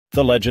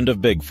The legend of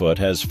Bigfoot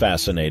has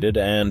fascinated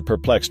and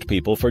perplexed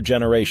people for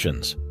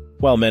generations.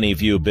 While many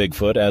view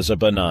Bigfoot as a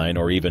benign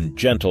or even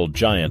gentle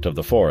giant of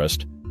the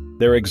forest,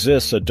 there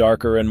exists a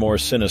darker and more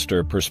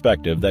sinister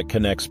perspective that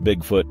connects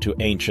Bigfoot to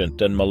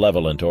ancient and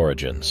malevolent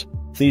origins.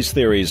 These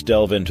theories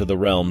delve into the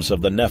realms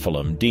of the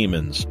Nephilim,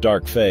 demons,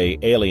 dark fae,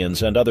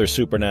 aliens, and other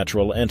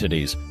supernatural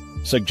entities,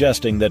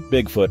 suggesting that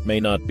Bigfoot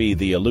may not be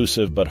the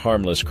elusive but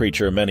harmless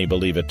creature many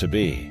believe it to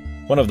be.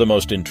 One of the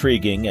most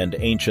intriguing and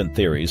ancient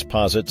theories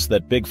posits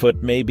that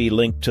Bigfoot may be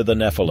linked to the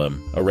Nephilim,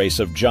 a race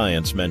of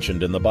giants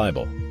mentioned in the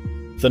Bible.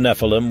 The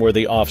Nephilim were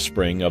the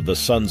offspring of the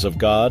sons of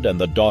God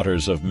and the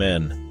daughters of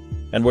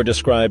men, and were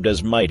described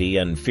as mighty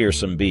and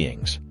fearsome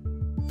beings.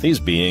 These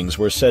beings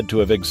were said to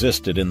have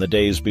existed in the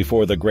days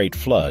before the Great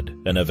Flood,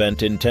 an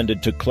event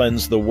intended to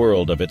cleanse the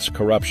world of its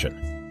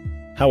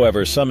corruption.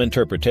 However, some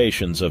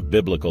interpretations of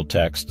biblical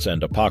texts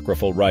and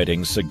apocryphal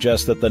writings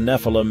suggest that the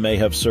Nephilim may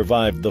have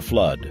survived the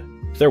flood.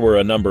 There were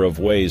a number of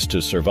ways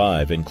to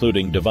survive,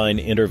 including divine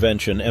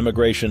intervention,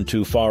 emigration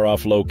to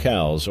far-off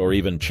locales, or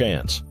even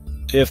chance.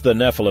 If the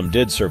Nephilim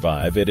did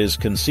survive, it is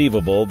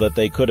conceivable that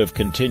they could have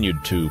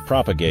continued to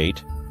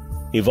propagate,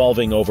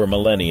 evolving over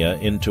millennia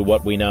into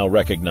what we now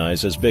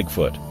recognize as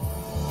Bigfoot.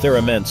 Their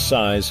immense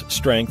size,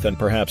 strength, and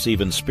perhaps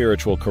even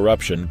spiritual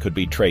corruption could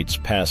be traits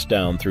passed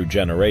down through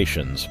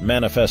generations,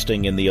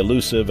 manifesting in the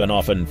elusive and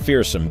often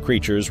fearsome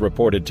creatures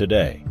reported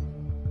today.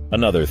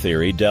 Another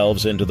theory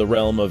delves into the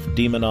realm of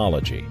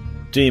demonology.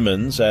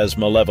 Demons, as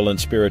malevolent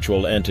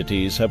spiritual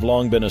entities, have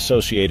long been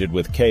associated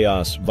with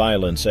chaos,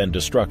 violence, and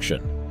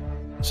destruction.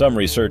 Some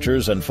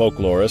researchers and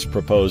folklorists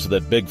propose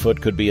that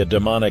Bigfoot could be a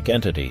demonic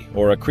entity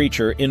or a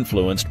creature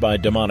influenced by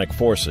demonic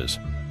forces.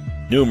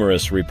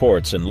 Numerous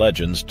reports and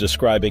legends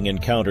describing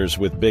encounters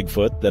with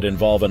Bigfoot that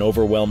involve an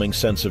overwhelming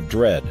sense of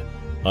dread,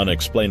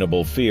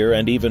 unexplainable fear,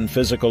 and even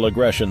physical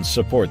aggression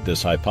support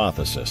this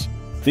hypothesis.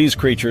 These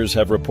creatures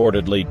have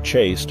reportedly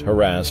chased,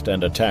 harassed,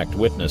 and attacked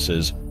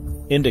witnesses,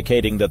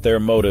 indicating that their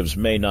motives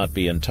may not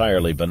be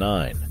entirely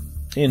benign.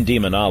 In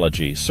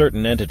demonology,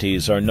 certain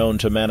entities are known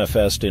to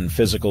manifest in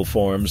physical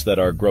forms that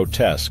are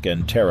grotesque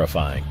and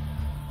terrifying,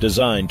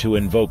 designed to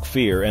invoke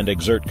fear and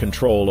exert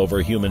control over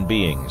human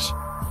beings.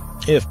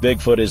 If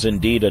Bigfoot is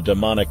indeed a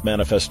demonic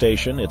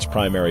manifestation, its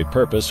primary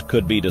purpose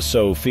could be to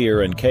sow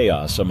fear and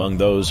chaos among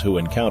those who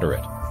encounter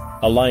it,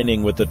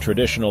 aligning with the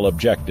traditional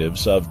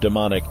objectives of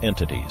demonic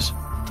entities.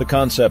 The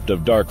concept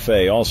of dark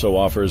fae also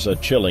offers a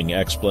chilling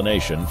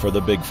explanation for the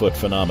Bigfoot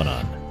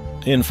phenomenon.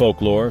 In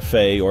folklore,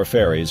 fae or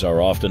fairies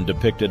are often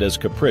depicted as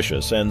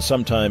capricious and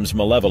sometimes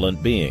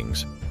malevolent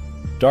beings.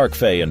 Dark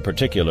fae in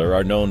particular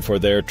are known for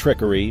their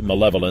trickery,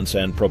 malevolence,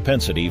 and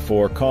propensity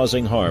for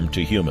causing harm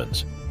to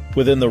humans.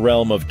 Within the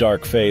realm of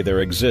dark fae there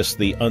exists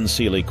the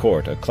unseelie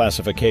court, a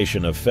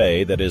classification of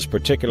fae that is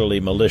particularly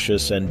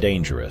malicious and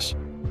dangerous.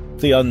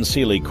 The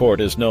unseelie court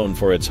is known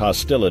for its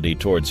hostility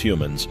towards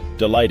humans,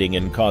 delighting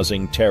in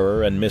causing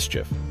terror and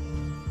mischief.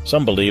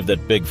 Some believe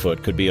that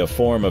Bigfoot could be a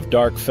form of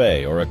dark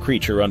fae or a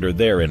creature under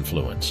their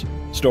influence.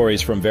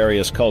 Stories from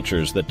various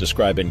cultures that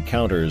describe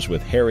encounters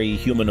with hairy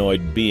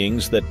humanoid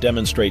beings that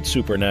demonstrate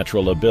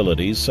supernatural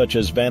abilities such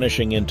as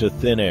vanishing into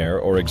thin air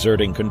or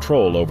exerting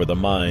control over the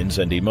minds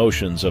and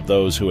emotions of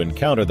those who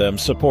encounter them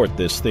support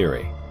this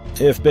theory.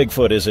 If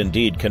Bigfoot is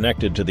indeed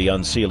connected to the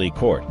unseelie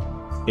court,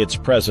 its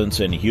presence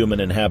in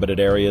human-inhabited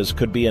areas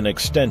could be an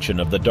extension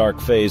of the dark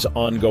fae's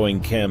ongoing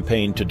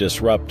campaign to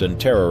disrupt and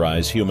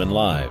terrorize human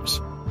lives.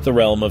 The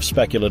realm of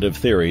speculative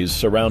theories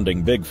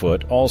surrounding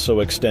Bigfoot also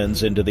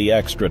extends into the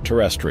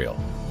extraterrestrial,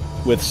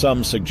 with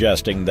some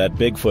suggesting that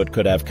Bigfoot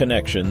could have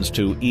connections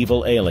to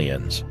evil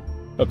aliens.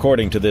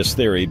 According to this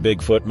theory,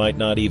 Bigfoot might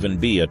not even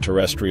be a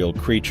terrestrial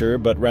creature,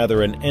 but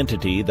rather an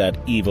entity that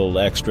evil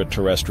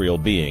extraterrestrial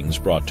beings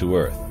brought to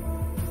Earth.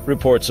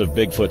 Reports of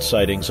Bigfoot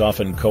sightings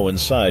often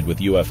coincide with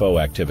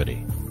UFO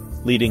activity,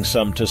 leading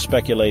some to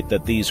speculate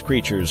that these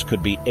creatures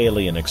could be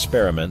alien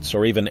experiments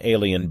or even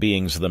alien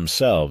beings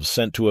themselves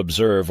sent to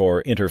observe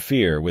or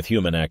interfere with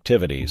human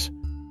activities.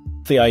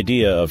 The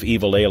idea of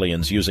evil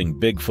aliens using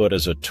Bigfoot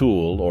as a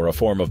tool or a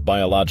form of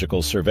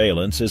biological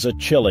surveillance is a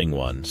chilling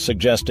one,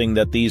 suggesting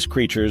that these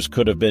creatures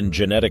could have been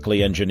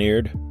genetically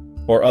engineered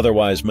or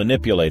otherwise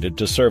manipulated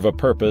to serve a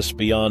purpose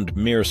beyond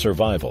mere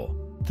survival.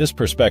 This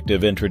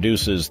perspective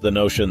introduces the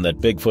notion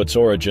that Bigfoot's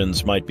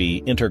origins might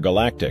be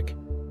intergalactic,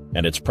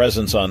 and its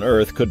presence on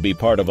Earth could be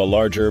part of a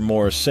larger,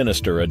 more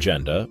sinister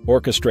agenda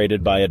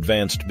orchestrated by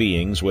advanced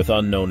beings with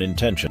unknown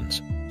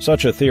intentions.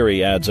 Such a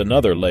theory adds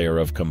another layer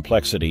of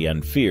complexity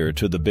and fear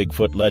to the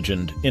Bigfoot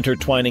legend,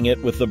 intertwining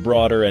it with the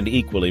broader and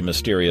equally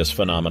mysterious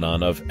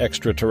phenomenon of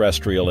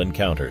extraterrestrial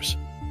encounters.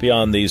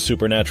 Beyond these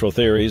supernatural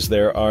theories,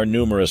 there are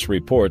numerous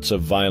reports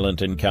of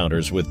violent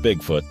encounters with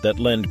Bigfoot that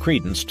lend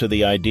credence to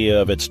the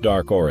idea of its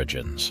dark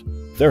origins.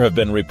 There have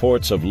been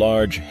reports of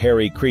large,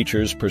 hairy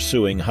creatures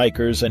pursuing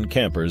hikers and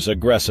campers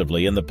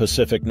aggressively in the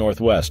Pacific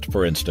Northwest,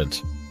 for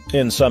instance.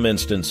 In some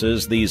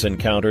instances, these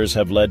encounters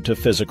have led to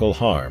physical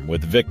harm,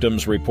 with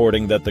victims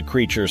reporting that the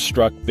creature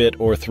struck, bit,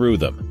 or threw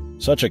them.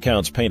 Such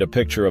accounts paint a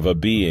picture of a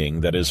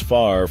being that is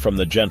far from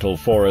the gentle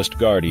forest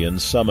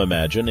guardians some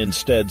imagine,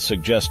 instead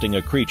suggesting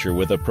a creature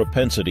with a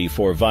propensity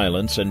for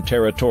violence and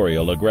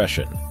territorial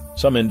aggression.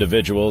 Some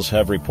individuals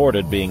have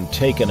reported being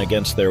taken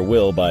against their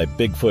will by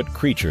Bigfoot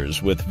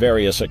creatures, with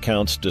various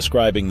accounts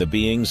describing the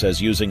beings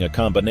as using a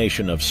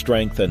combination of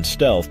strength and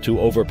stealth to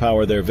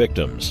overpower their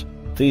victims.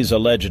 These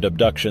alleged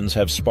abductions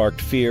have sparked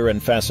fear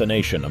and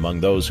fascination among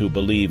those who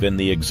believe in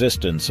the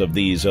existence of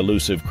these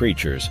elusive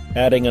creatures,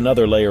 adding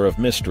another layer of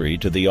mystery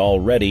to the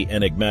already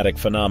enigmatic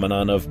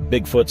phenomenon of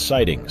Bigfoot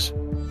sightings.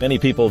 Many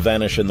people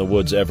vanish in the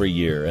woods every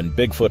year, and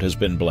Bigfoot has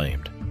been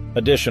blamed.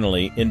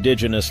 Additionally,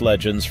 indigenous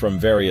legends from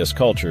various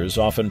cultures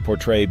often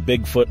portray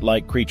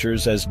Bigfoot-like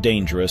creatures as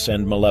dangerous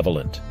and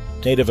malevolent.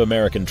 Native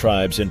American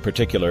tribes in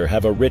particular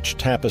have a rich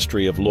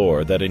tapestry of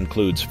lore that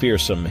includes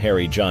fearsome,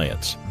 hairy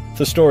giants.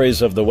 The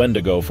stories of the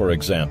Wendigo, for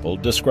example,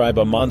 describe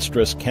a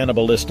monstrous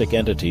cannibalistic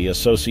entity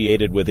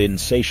associated with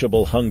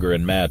insatiable hunger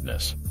and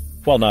madness.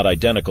 While not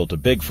identical to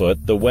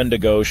Bigfoot, the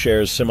Wendigo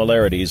shares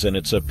similarities in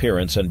its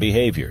appearance and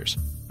behaviors,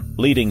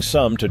 leading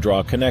some to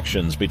draw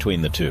connections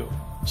between the two.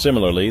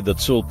 Similarly, the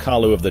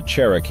Tzul'kalu of the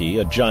Cherokee,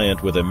 a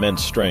giant with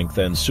immense strength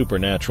and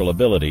supernatural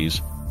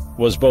abilities,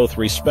 was both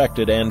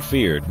respected and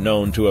feared,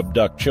 known to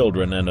abduct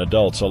children and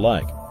adults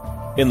alike.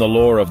 In the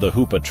lore of the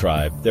Hoopa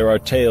tribe, there are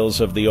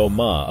tales of the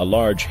Oma, a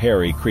large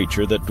hairy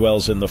creature that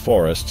dwells in the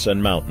forests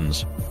and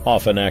mountains,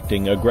 often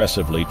acting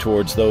aggressively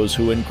towards those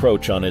who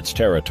encroach on its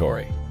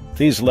territory.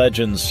 These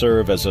legends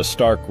serve as a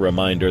stark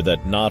reminder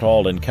that not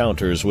all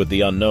encounters with the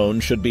unknown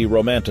should be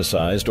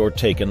romanticized or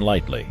taken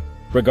lightly.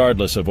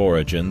 Regardless of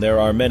origin, there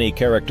are many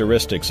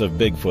characteristics of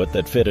Bigfoot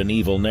that fit an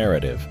evil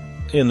narrative.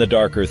 In the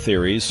darker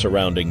theories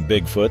surrounding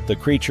Bigfoot, the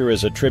creature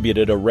is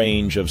attributed a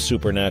range of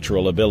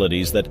supernatural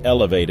abilities that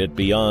elevate it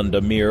beyond a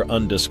mere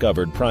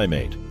undiscovered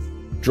primate.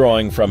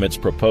 Drawing from its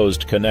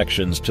proposed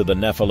connections to the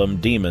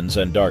Nephilim, demons,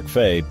 and dark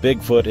fae,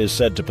 Bigfoot is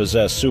said to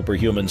possess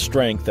superhuman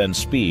strength and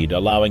speed,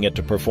 allowing it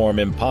to perform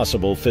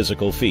impossible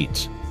physical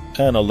feats.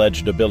 An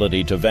alleged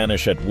ability to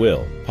vanish at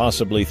will,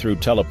 possibly through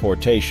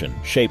teleportation,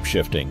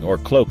 shape-shifting, or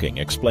cloaking,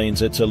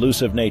 explains its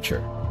elusive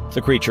nature.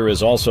 The creature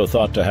is also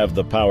thought to have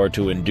the power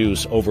to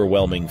induce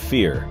overwhelming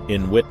fear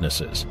in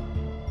witnesses,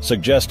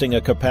 suggesting a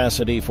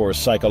capacity for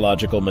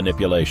psychological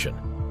manipulation.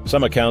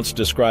 Some accounts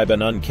describe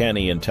an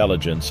uncanny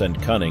intelligence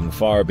and cunning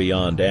far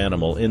beyond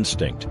animal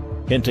instinct,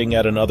 hinting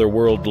at an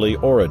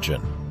otherworldly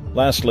origin.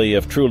 Lastly,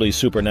 if truly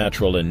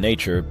supernatural in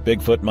nature,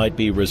 Bigfoot might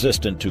be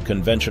resistant to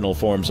conventional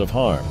forms of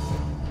harm,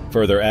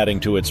 further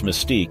adding to its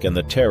mystique and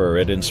the terror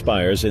it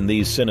inspires in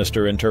these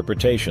sinister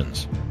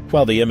interpretations.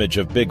 While the image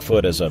of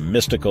Bigfoot as a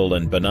mystical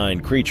and benign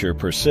creature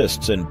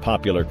persists in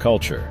popular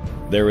culture,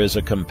 there is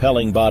a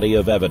compelling body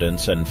of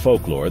evidence and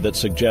folklore that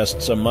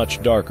suggests a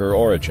much darker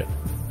origin.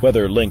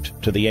 Whether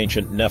linked to the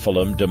ancient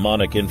Nephilim,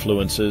 demonic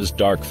influences,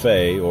 dark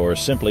fae, or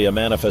simply a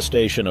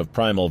manifestation of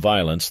primal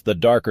violence, the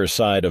darker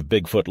side of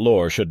Bigfoot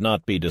lore should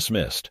not be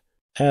dismissed.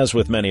 As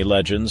with many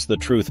legends, the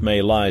truth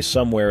may lie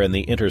somewhere in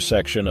the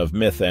intersection of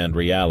myth and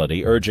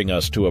reality, urging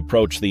us to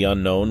approach the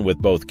unknown with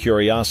both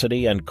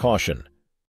curiosity and caution.